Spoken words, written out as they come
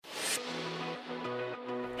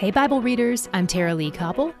Hey Bible readers, I'm Tara Lee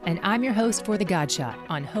Koppel, and I'm your host for The God Shot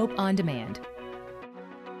on Hope on Demand.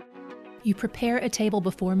 You prepare a table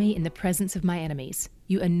before me in the presence of my enemies.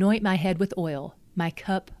 You anoint my head with oil. My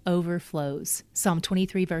cup overflows. Psalm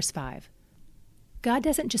 23, verse 5. God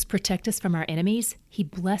doesn't just protect us from our enemies, He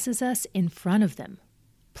blesses us in front of them.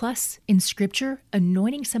 Plus, in Scripture,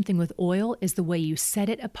 anointing something with oil is the way you set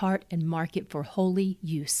it apart and mark it for holy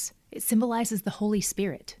use. It symbolizes the Holy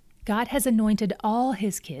Spirit. God has anointed all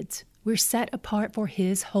His kids. We're set apart for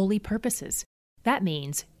His holy purposes. That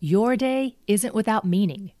means your day isn't without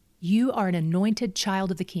meaning. You are an anointed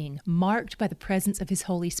child of the King, marked by the presence of His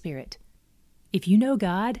Holy Spirit. If you know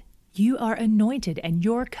God, you are anointed and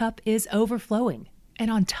your cup is overflowing.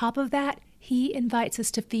 And on top of that, He invites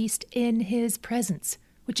us to feast in His presence,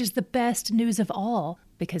 which is the best news of all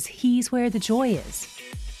because He's where the joy is.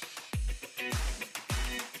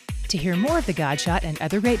 To hear more of The God Shot and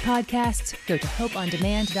other great podcasts, go to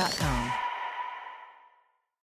hopeondemand.com.